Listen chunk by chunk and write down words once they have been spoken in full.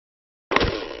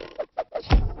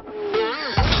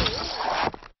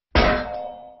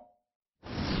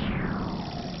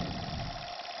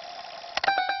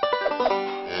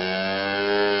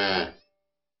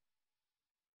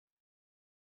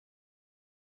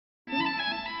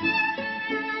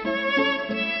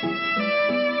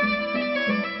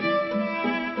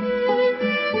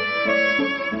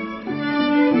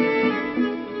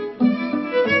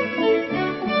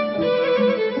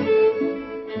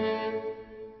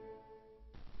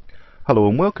Hello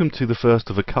and welcome to the first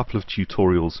of a couple of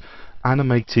tutorials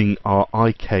animating our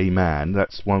IK man.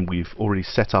 That's one we've already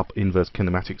set up inverse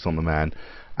kinematics on the man,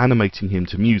 animating him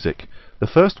to music. The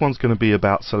first one's going to be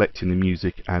about selecting the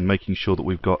music and making sure that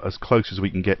we've got as close as we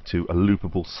can get to a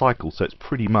loopable cycle, so it's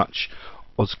pretty much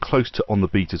as close to on the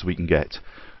beat as we can get.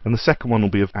 And the second one will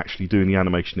be of actually doing the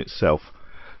animation itself.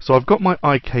 So I've got my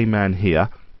IK man here.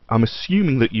 I'm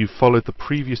assuming that you've followed the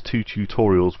previous two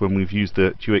tutorials when we've used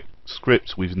the Duik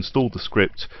script, we've installed the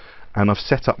script, and I've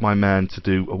set up my man to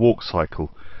do a walk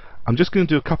cycle. I'm just going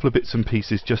to do a couple of bits and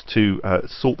pieces just to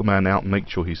sort the man out and make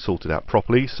sure he's sorted out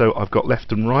properly. So I've got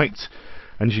left and right,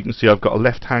 and as you can see I've got a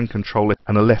left hand controller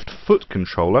and a left foot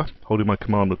controller, holding my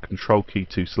command and control key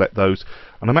to select those,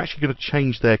 and I'm actually going to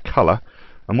change their colour.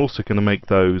 I'm also going to make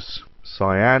those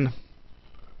cyan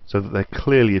so that they're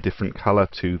clearly a different colour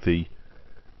to the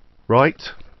right,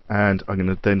 and I'm going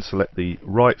to then select the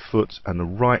right foot and the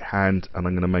right hand, and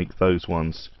I'm going to make those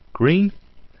ones green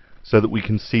so that we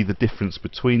can see the difference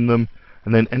between them.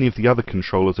 And then any of the other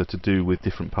controllers are to do with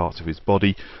different parts of his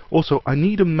body. Also, I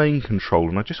need a main controller,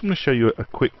 and I just want to show you a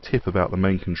quick tip about the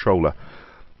main controller.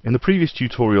 In the previous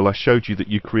tutorial I showed you that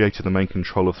you created a main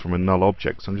controller from a null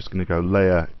object, so I'm just going to go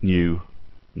layer, new,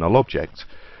 null object,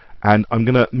 and I'm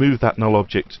going to move that null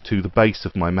object to the base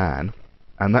of my man,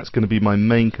 and that's going to be my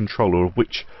main controller, of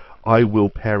which I will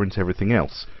parent everything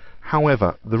else.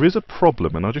 However, there is a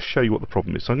problem, and I'll just show you what the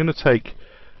problem is. So I'm going to take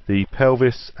the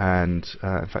pelvis and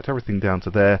in fact everything down to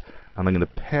there, and I'm going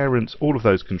to parent all of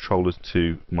those controllers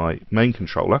to my main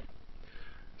controller.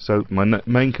 So my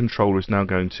main controller is now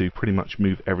going to pretty much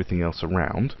move everything else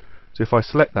around. So if I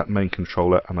select that main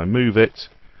controller and I move it,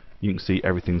 you can see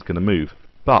everything's going to move.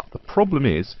 But the problem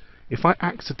is, if I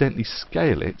accidentally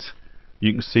scale it,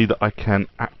 you can see that I can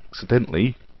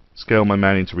accidentally scale my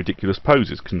man into ridiculous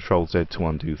poses. Control Z to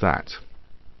undo that.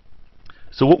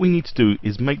 So what we need to do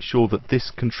is make sure that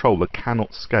this controller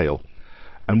cannot scale,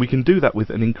 and we can do that with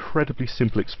an incredibly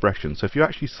simple expression. So if you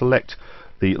actually select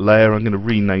the layer, I'm going to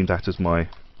rename that as my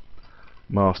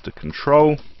master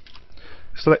control,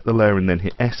 select the layer and then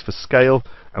hit S for scale,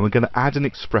 and we're going to add an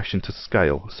expression to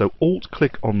scale. So alt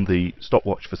click on the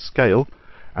stopwatch for scale,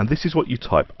 and this is what you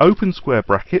type: open square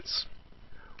brackets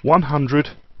 100,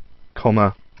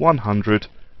 100,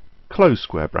 close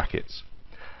square brackets,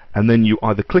 and then you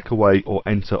either click away or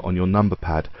enter on your number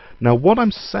pad. Now what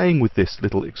I'm saying with this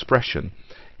little expression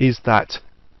is that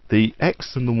the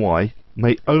X and the Y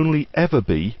may only ever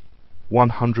be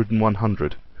 100 and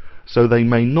 100, so they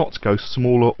may not go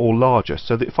smaller or larger,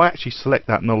 so that if I actually select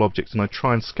that null object and I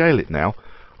try and scale it now,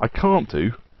 I can't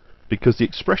do, because the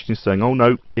expression is saying, oh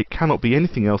no, it cannot be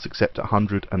anything else except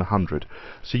 100 and 100.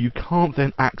 So you can't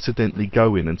then accidentally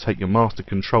go in and take your master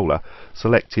controller,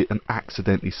 select it and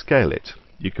accidentally scale it.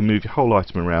 You can move your whole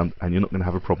item around and you're not going to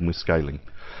have a problem with scaling.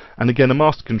 And again, a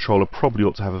master controller probably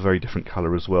ought to have a very different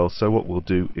colour as well, so what we'll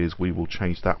do is we will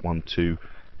change that one to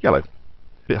yellow. A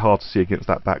bit hard to see against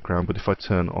that background, but if I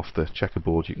turn off the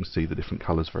checkerboard you can see the different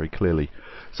colours very clearly.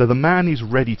 So the man is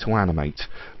ready to animate,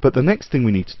 but the next thing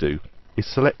we need to do is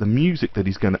select the music that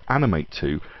he's going to animate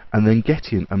to, and then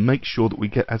get in and make sure that we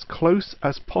get as close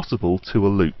as possible to a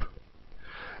loop.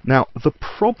 Now the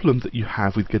problem that you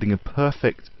have with getting a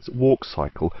perfect walk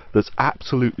cycle that's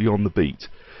absolutely on the beat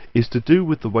is to do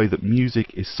with the way that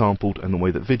music is sampled and the way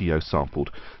that video is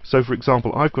sampled. So for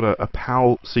example, I've got a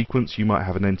PAL sequence, you might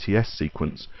have an NTS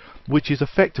sequence, which is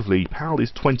effectively, PAL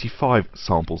is 25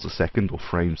 samples a second or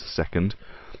frames a second,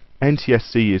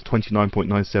 NTSC is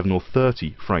 29.97 or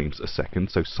 30 frames a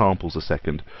second, so samples a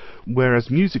second,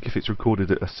 whereas music, if it's recorded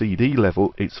at a CD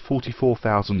level, it's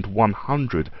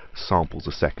 44,100 samples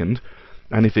a second,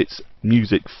 and if it's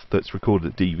music that's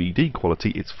recorded at DVD quality,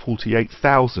 it's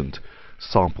 48,000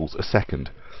 samples a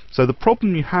second. So the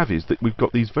problem you have is that we've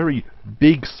got these very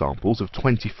big samples of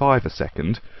 25 a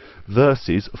second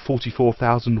versus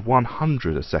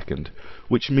 44,100 a second,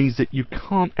 which means that you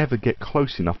can't ever get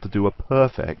close enough to do a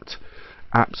perfect,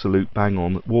 absolute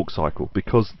bang-on walk cycle,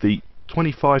 because the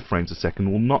 25 frames a second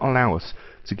will not allow us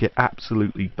to get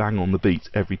absolutely bang on the beat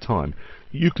every time.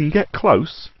 You can get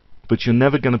close, but you're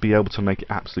never going to be able to make it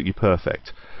absolutely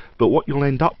perfect. But what you'll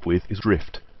end up with is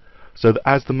drift. So that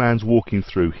as the man's walking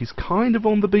through, he's kind of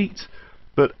on the beat,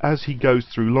 but as he goes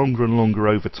through longer and longer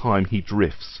over time, he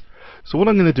drifts. So what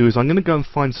I'm going to do is I'm going to go and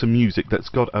find some music that's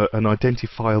got an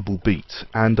identifiable beat,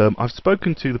 and I've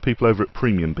spoken to the people over at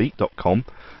premiumbeat.com,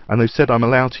 and they've said I'm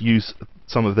allowed to use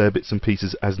some of their bits and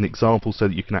pieces as an example so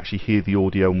that you can actually hear the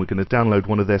audio, and we're going to download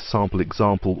one of their sample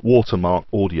example watermark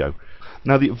audio.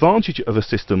 Now the advantage of a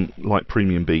system like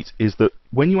Premium Beat is that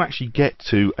when you actually get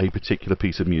to a particular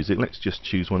piece of music, let's just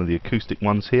choose one of the acoustic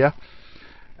ones here,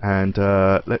 And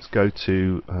let's go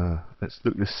to, let's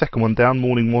look at the second one down,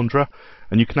 Morning Wanderer,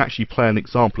 and you can actually play an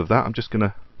example of that. I'm just going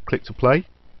to click to play.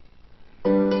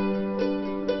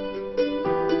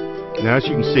 Now as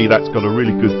you can see, that's got a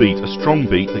really good beat, a strong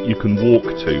beat that you can walk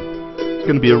to. It's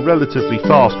going to be a relatively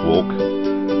fast walk,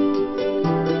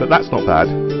 but that's not bad,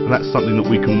 and that's something that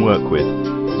we can work with.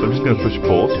 So I'm just going to push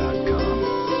pause,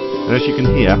 and as you can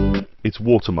hear, it's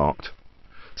watermarked.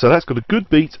 So that's got a good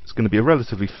beat, it's going to be a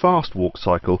relatively fast walk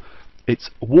cycle. It's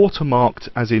watermarked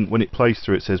as in when it plays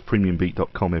through it says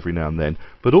premiumbeat.com every now and then,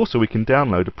 but also we can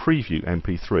download a preview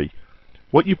MP3.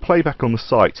 What you play back on the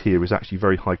site here is actually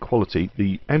very high quality.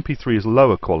 The MP3 is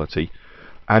lower quality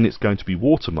and it's going to be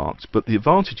watermarked, but the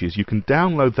advantage is you can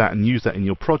download that and use that in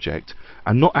your project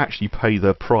and not actually pay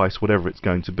the price, whatever it's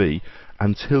going to be,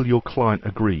 until your client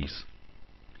agrees.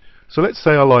 So let's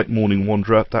say I like Morning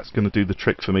Wanderer, that's going to do the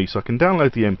trick for me. So I can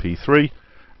download the MP3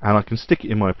 and I can stick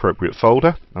it in my appropriate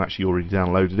folder. I actually already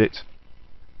downloaded it.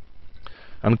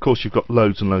 And of course you've got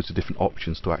loads and loads of different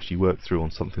options to actually work through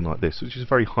on something like this, which is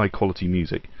very high quality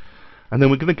music. And then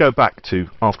we're going to go back to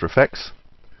After Effects.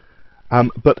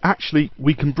 But actually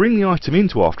we can bring the item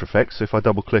into After Effects. So if I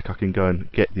double click I can go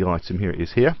and get the item, here it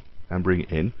is here, and bring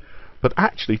it in. But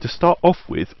actually, to start off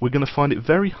with, we're going to find it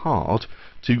very hard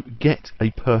to get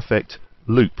a perfect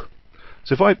loop.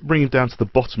 So if I bring it down to the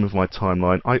bottom of my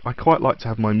timeline, I quite like to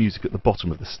have my music at the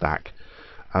bottom of the stack.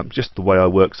 Just the way I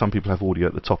work. Some people have audio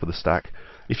at the top of the stack.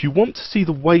 If you want to see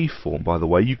the waveform, by the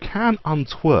way, you can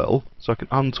untwirl. So I can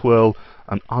untwirl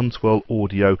and untwirl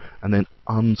audio and then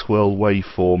untwirl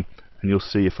waveform. And you'll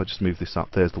see if I just move this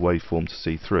up, there's the waveform to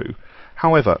see through.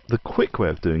 However, the quick way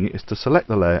of doing it is to select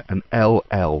the layer and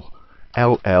LL,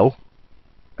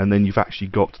 and then you've actually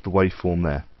got the waveform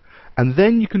there. And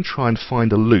then you can try and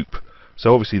find a loop.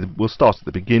 So obviously we'll start at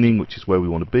the beginning, which is where we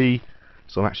want to be.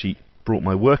 So I've actually brought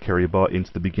my work area bar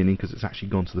into the beginning because it's actually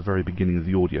gone to the very beginning of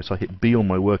the audio. So I hit B on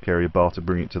my work area bar to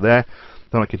bring it to there.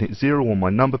 Then I can hit 0 on my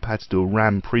number pad to do a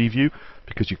RAM preview,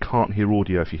 because you can't hear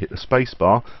audio if you hit the space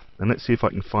bar. And let's see if I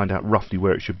can find out roughly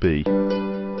where it should be.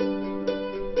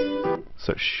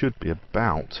 So it should be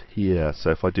about here. So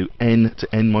if I do N to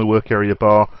end my work area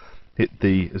bar, hit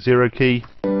the 0 key.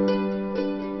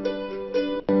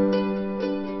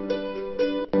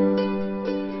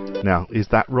 Now, is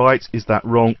that right? Is that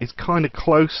wrong? It's kind of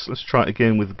close. Let's try it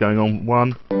again with going on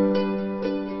 1.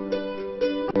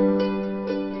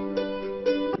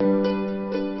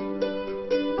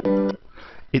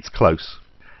 It's close.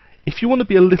 If you want to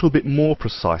be a little bit more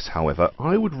precise, however,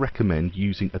 I would recommend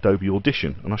using Adobe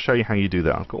Audition, and I'll show you how you do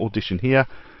that. I've got Audition here,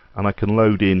 and I can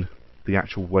load in the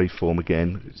actual waveform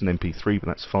again. It's an MP3, but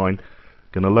that's fine.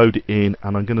 I'm going to load it in,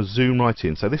 and I'm going to zoom right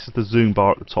in. So this is the zoom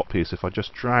bar at the top here, so if I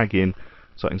just drag in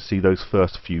so I can see those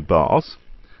first few bars,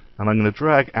 and I'm going to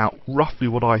drag out roughly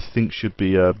what I think should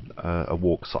be a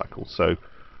walk cycle. So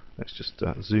let's just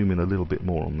zoom in a little bit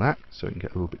more on that, so we can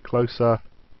get a little bit closer.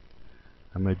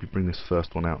 And maybe bring this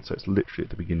first one out so it's literally at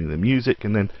the beginning of the music,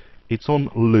 and then it's on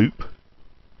loop,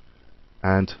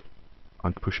 and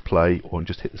I can push play or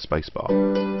just hit the space bar.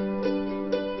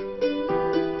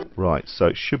 Right, so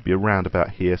it should be around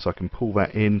about here, so I can pull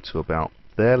that in to about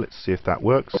there. Let's see if that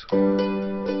works.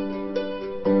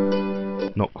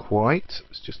 Not quite.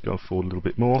 Let's just go forward a little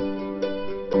bit more.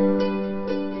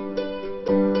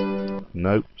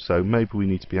 Nope, so maybe we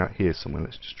need to be out here somewhere.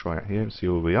 Let's just try it here and see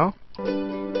where we are.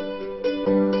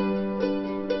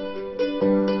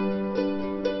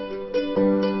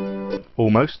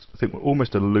 Almost. I think we're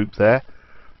almost at a loop there.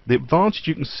 The advantage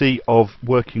you can see of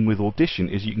working with Audition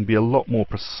is you can be a lot more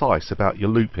precise about your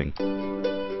looping.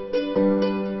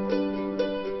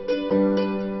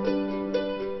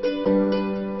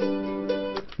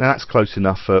 Now that's close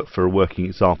enough for a working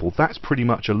example. That's pretty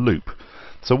much a loop.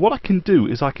 So what I can do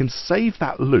is I can save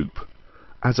that loop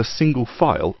as a single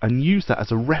file and use that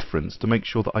as a reference to make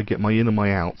sure that I get my in and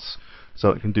my outs,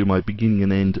 so I can do my beginning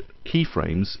and end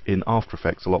keyframes in After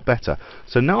Effects a lot better.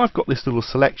 So now I've got this little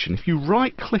selection. If you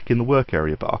right click in the work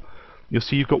area bar, you'll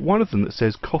see you've got one of them that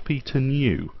says copy to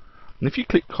new. And if you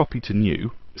click copy to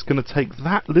new, it's going to take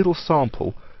that little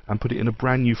sample and put it in a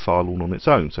brand new file all on its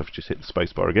own. So if I just hit the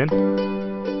space bar again.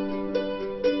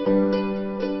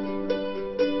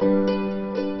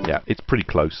 Yeah, it's pretty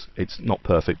close. It's not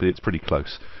perfect, but it's pretty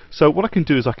close. So what I can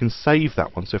do is I can save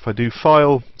that one. So if I do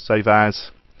File, Save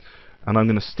As, and I'm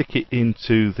going to stick it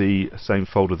into the same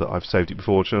folder that I've saved it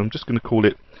before. So I'm just going to call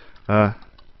it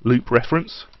Loop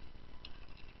Reference.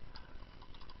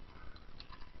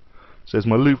 So there's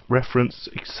my loop reference.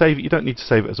 You can save it. You don't need to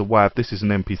save it as a WAV. This is an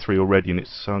MP3 already, and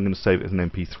so I'm going to save it as an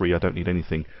MP3. I don't need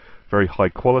anything very high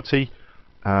quality.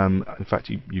 In fact,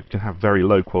 you can have very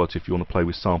low quality if you want to play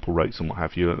with sample rates and what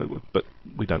have you, but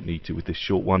we don't need to with this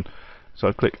short one. So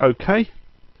I click OK,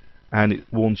 and it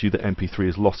warns you that MP3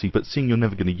 is lossy, but seeing you're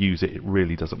never going to use it, it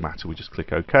really doesn't matter. We just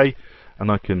click OK,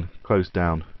 and I can close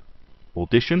down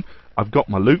Audition. I've got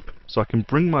my loop, so I can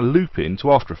bring my loop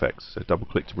into After Effects. So double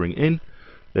click to bring it in.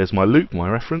 There's my loop, my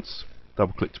reference.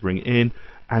 Double click to bring it in,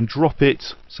 and drop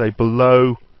it, say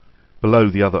below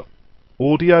the other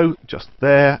audio, just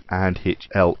there, and hit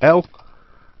LL,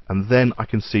 and then I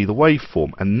can see the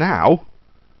waveform. And now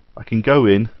I can go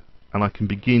in and I can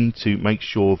begin to make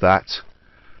sure that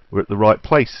we're at the right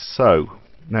place. So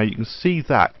now you can see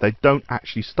that they don't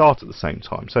actually start at the same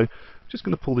time. So I'm just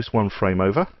going to pull this one frame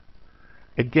over.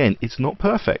 Again, it's not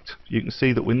perfect. You can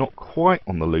see that we're not quite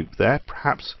on the loop there.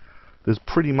 Perhaps there's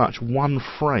pretty much one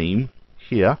frame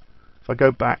here. If I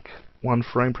go back one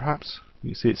frame, perhaps you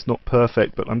can see it's not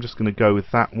perfect, but I'm just going to go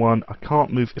with that one. I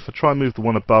can't move. If I try and move the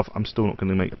one above, I'm still not going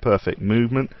to make a perfect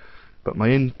movement, but my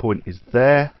end point is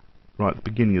there, right at the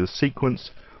beginning of the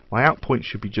sequence. My out point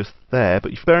should be just there,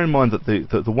 but you bear in mind that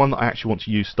the one that I actually want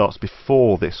to use starts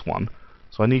before this one,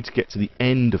 so I need to get to the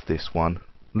end of this one,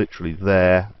 literally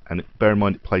there, and bear in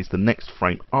mind it plays the next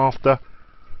frame after,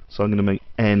 so I'm going to make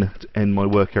N to end my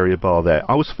work area bar there.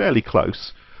 I was fairly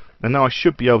close, and now I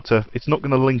should be able to, it's not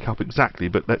going to link up exactly,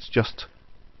 but let's just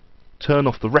turn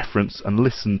off the reference and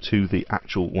listen to the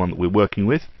actual one that we're working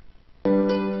with.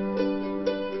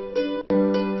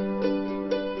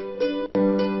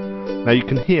 Now you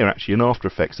can hear actually in After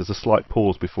Effects there's a slight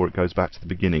pause before it goes back to the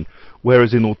beginning,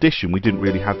 whereas in Audition we didn't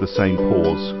really have the same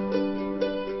pause.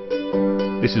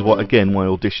 This is what, again, why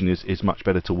Audition is much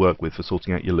better to work with for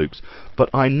sorting out your loops.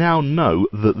 But I now know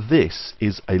that this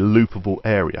is a loopable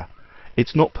area.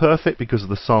 It's not perfect because of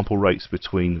the sample rates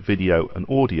between video and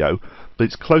audio, but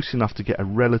it's close enough to get a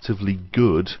relatively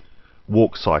good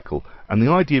walk cycle. And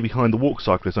the idea behind the walk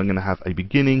cycle is I'm going to have a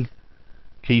beginning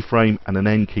keyframe and an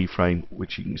end keyframe,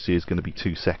 which you can see is going to be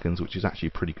 2 seconds, which is actually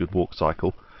a pretty good walk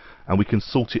cycle. And we can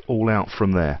sort it all out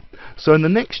from there. So in the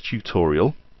next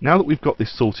tutorial, now that we've got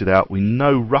this sorted out, we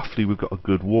know roughly we've got a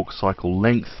good walk cycle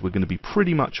length, we're going to be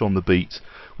pretty much on the beat.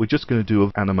 We're just going to do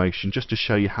an animation just to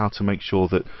show you how to make sure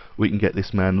that we can get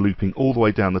this man looping all the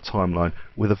way down the timeline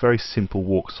with a very simple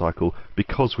walk cycle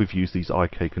because we've used these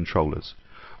IK controllers.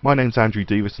 My name's Andrew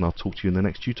Devis and I'll talk to you in the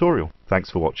next tutorial.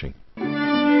 Thanks for watching.